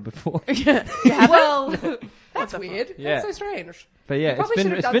funeral before. Well, that's weird. Yeah. That's so strange. But yeah, You probably it's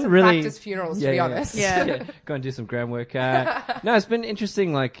should have been done some really practice funerals, to be honest. Yeah. Go and do some groundwork. No, it's been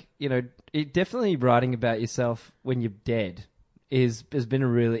interesting. Like, you know, definitely writing about yourself when you're dead has been a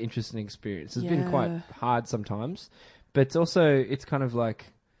really interesting experience. It's been quite hard sometimes, but it's kind of like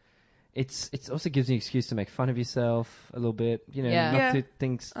it also gives you an excuse to make fun of yourself a little bit. You know, Yeah. not Yeah, to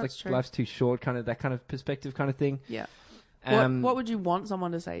think like that's true. life's too short, kind of that kind of perspective, kind of thing. Yeah. Um, What would you want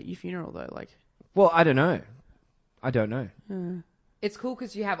someone to say at your funeral though? Like, Well, I don't know. It's cool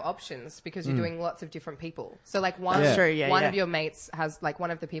because you have options because you're doing lots of different people. So like one, That's true, yeah, one yeah. of your mates has like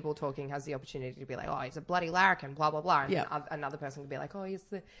one of the people talking has the opportunity to be like, oh, he's a bloody larrikin, blah, blah, blah. And Yeah. then another person could be like, oh, he's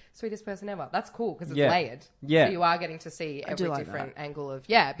the sweetest person ever. That's cool because it's Yeah. layered. Yeah. So you are getting to see every do like different angle of,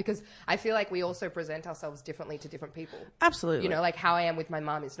 yeah, because I feel like we also present ourselves differently to different people. absolutely. You know, like how I am with my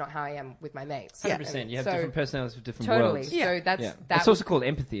mum is not how I am with my mates. 100%. You have So- different personalities for different Totally. worlds. Yeah. So that's, Yeah. that It's also called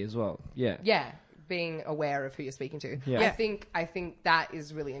empathy as well. Yeah. yeah, being aware of who you're speaking to. Yeah. I think that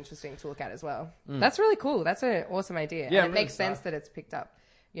is really interesting to look at as well. That's really cool. That's an awesome idea. Yeah, and it I'm really makes sense that it's picked up,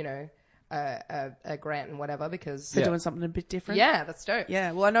 you know, a grant and whatever because for doing something a bit different. yeah, that's dope.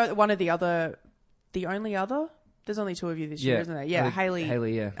 Yeah. Well, I know that one of the only other, there's only two of you this year, Yeah. isn't there? Yeah.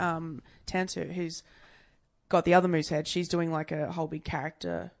 Haley, yeah. Tantu, who's got the other Moosehead. She's doing like a whole big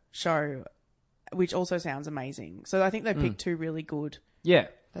character show, which also sounds amazing. So I think they picked two really good Yeah.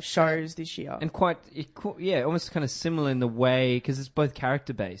 shows this year. And almost kind of similar in the way, because it's both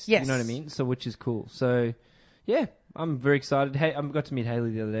character based. Yes. You know what I mean? So, which is cool. So, yeah, I'm very excited. Hey, I got to meet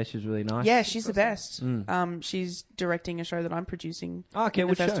Haley the other day. She was really nice. Yeah, she's the best. She's directing a show that I'm producing Oh, okay, in the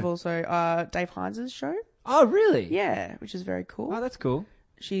which show? festival. So Dave Hines' show. Oh, really? Yeah, which is very cool. Oh, that's cool.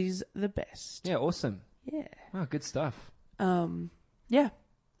 She's the best. Yeah, awesome. Yeah. Oh, good stuff. Yeah.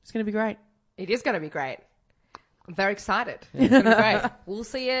 It's going to be great. It is going to be great. I'm very excited. It's going to be great. We'll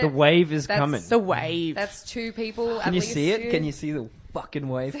see it. The wave is That's coming. The wave. That's two people. Can you see it? Can you see the fucking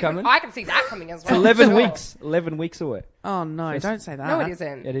wave coming? I can see that coming as It's well. 11 Sure. weeks. 11 weeks away. Oh, no. Don't say that. No, it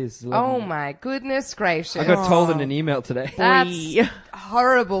isn't. It is. 11 Oh weeks. my goodness gracious! I got told in an email today. That's Boy.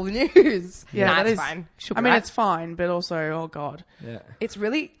 horrible news. Yeah, nah, that it's is fine. She'll I be mean, right. it's fine, but also, oh, God. Yeah. It's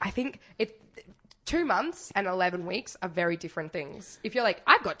really, I think 2 months and 11 weeks are very different things. If you're like,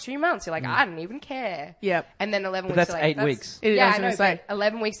 I've got 2 months, you're like, I don't even care. Yep. And then 11 But weeks, that's you're like, 8 weeks. It is, Yeah, I I was know, gonna say. but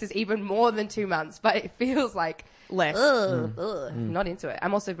 11 weeks is even more than 2 months, but it feels like, Less. not into it.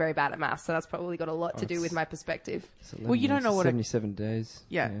 I'm also very bad at maths, so that's probably got a lot to do with my perspective. It's 11 Well, you don't weeks, know what it- 77 days.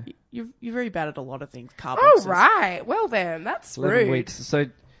 Yeah. You're very bad at a lot of things. Car Oh, boxes. right. Well then, that's 11 rude. weeks. So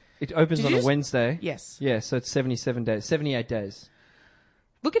it opens Did on you a just- Wednesday. Yes. Yeah, so it's 77 days. 78 days.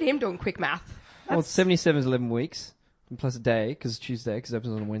 Look at him doing quick math. Well, 77 is 11 weeks, and plus a day, because it's Tuesday, because it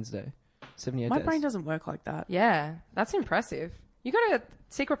opens on a Wednesday. 78 My days. brain doesn't work like that. Yeah, that's impressive. You got a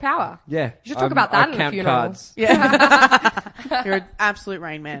secret power. Yeah. You should talk about that I in the count funeral. cards. Yeah. You're an absolute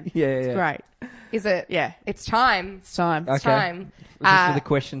Rain Man. Yeah, yeah, It's yeah. great. Is it? Yeah. It's time. It's time. Okay. It's time. Was this for the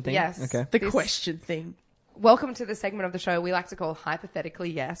question thing? Yes. Okay. The This- question thing. Welcome to the segment of the show we like to call Hypothetically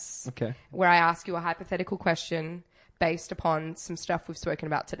Yes. Okay. Where I ask you a hypothetical question based upon some stuff we've spoken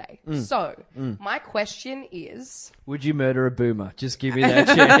about today. So, my question is... Would you murder a boomer? Just give me that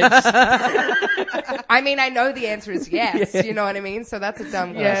chance. I mean, I know the answer is yes. You know what I mean? So that's a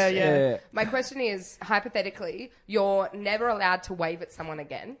dumb Yeah, question. yeah. My question is, hypothetically, you're never allowed to wave at someone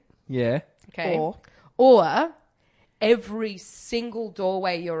again. Yeah. Okay. Or- Or every single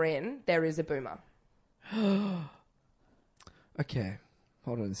doorway you're in, there is a boomer. Okay.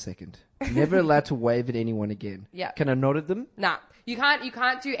 Hold on a second. Never allowed to wave at anyone again. Yeah. Can I nod at them? Nah. You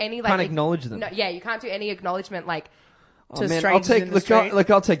can't do any like Can't acknowledge them. No, yeah, you can't do any acknowledgement like To Oh, man, strangers in the street.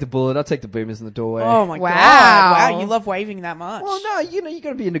 I'll take the bullet. I'll take the boomers in the doorway. Oh, my Wow. God. Wow. You love waving that much. Well, no, you got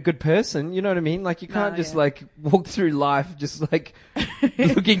to be a good person. You know what I mean? Like, you can't No, just, yeah. like, walk through life just, like,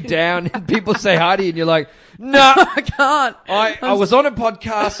 looking down and people say hi to you and you're like, no, I can't. I was on a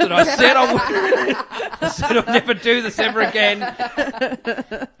podcast and I said I said I'll never do this ever again.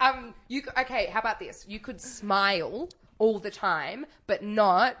 okay, how about this? You could smile all the time, but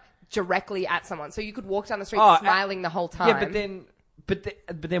not directly at someone. So you could walk down the street smiling the whole time. Yeah,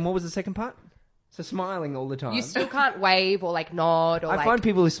 but then what was the second part? So smiling all the time. You still can't wave or like nod or I like find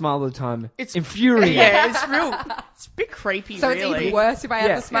people who smile all the time infuriating. Yeah, It's a bit creepy, So really. it's even worse if I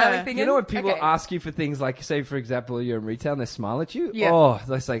have the smiley thing You in? know when people Okay. ask you for things like, say, for example, you're in retail and they smile at you? Yeah. Oh,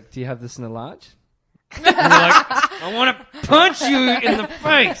 that's like, do you have this in a large? And you're like, I want to punch you in the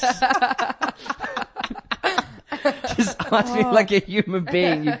face. Just ask me like a human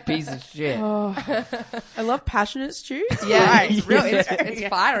being, you piece of shit. I love passionate Stu. Yeah, Right. it's real. It's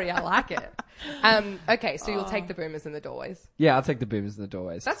fiery. I like it. Okay, so you'll take the boomers and the doorways. Yeah, I'll take the boomers in the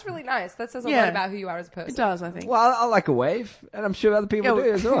doorways. That's really nice. That says a Yeah. lot about who you are as a person. It does, I think. Well, I like a wave, and I'm sure other people Yeah,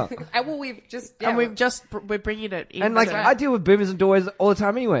 do as well. And well, we've just And we're bringing it in. And like, so- I deal with boomers and doorways all the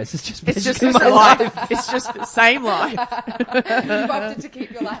time anyways. It's just it's just basically my my life. It's just the same life. you've opted to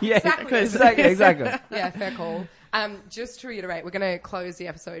keep your life Yeah, exactly. exactly. Yeah, fair call. Just to reiterate, we're going to close the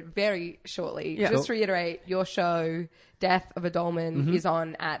episode very shortly. Yeah. Just to reiterate, your show, Death of a Dolman, is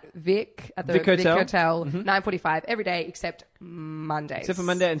on at Vic, at the Vic Hotel. 9:45 every day except Mondays. Except for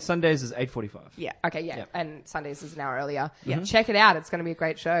Monday and Sundays is 8:45. Yeah. Okay, yeah. Yep. And Sundays is an hour earlier. Yeah. Check it out. It's going to be a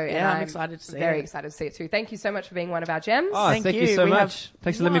great show. Yeah, and I'm excited to see very it. excited to see it too. Thank you so much for being one of our gems. Oh, Thank thank you you. so We much. have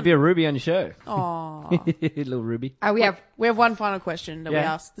Thanks for letting me one- be a Ruby on your show. Aw. Little Ruby. We have one final question that we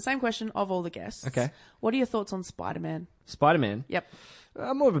Yeah. asked. The same question of all the guests. Okay. What are your thoughts on Spider-Man? Spider-Man. Yep.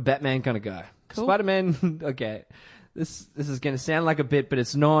 I'm more of a Batman kind of guy. Cool. Spider-Man, okay. This is going to sound like a bit, but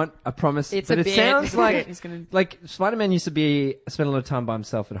it's not. I promise. It's but a it bit. sounds It's a like bit. He's gonna- like Spider-Man used to spend a lot of time by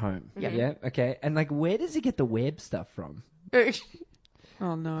himself at home. Yeah. Yeah. Okay. And like, where does he get the web stuff from?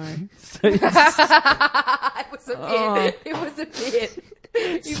 Oh no. So it was a bit. It was a bit.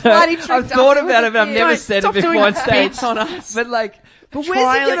 You bloody tricked I've us. thought It was about a it, but I've bit. never Don't said it stop before doing on stage. bits on us. But like, but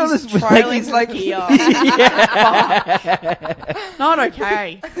where's he get all this? Like, Trialing he's like, gear. Not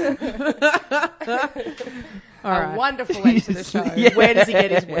okay. All A right. wonderful end to the show. Where does he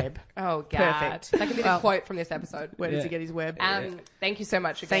get his web? Oh, God. Perfect. That can be the Well, quote from this episode. Where does he get his web? Thank you so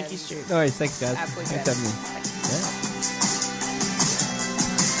much again. Thank you, Stu. no worries, thanks guys. Absolutely. Thanks for having me.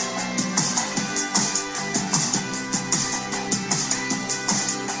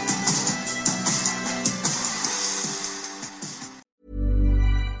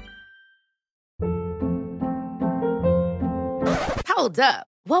 Hold up.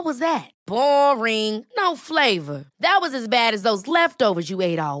 What was that? Boring. No flavor. That was as bad as those leftovers you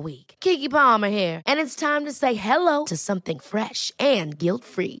ate all week. Keke Palmer here, and it's time to say hello to something fresh and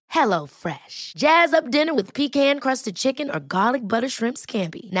guilt-free. Hello Fresh. Jazz up dinner with pecan-crusted chicken or garlic butter shrimp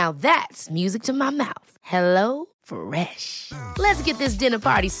scampi. Now that's music to my mouth. Hello Fresh. Let's get this dinner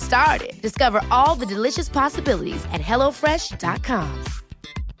party started. Discover all the delicious possibilities at hellofresh.com.